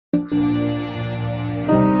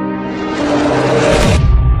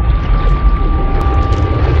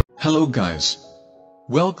Hello guys.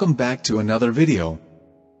 Welcome back to another video.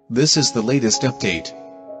 This is the latest update.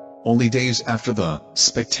 Only days after the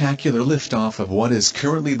spectacular liftoff of what is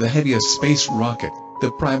currently the heaviest space rocket,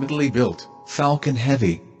 the privately built Falcon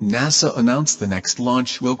Heavy, NASA announced the next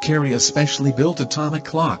launch will carry a specially built atomic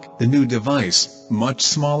clock. The new device, much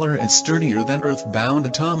smaller and sturdier than Earth-bound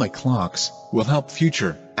atomic clocks, will help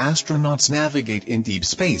future astronauts navigate in deep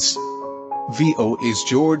space. VOA's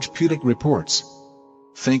George Putic reports.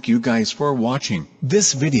 Thank you guys for watching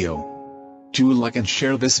this video. Do like and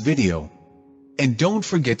share this video. And don't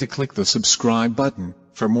forget to click the subscribe button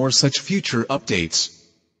for more such future updates.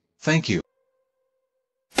 Thank you.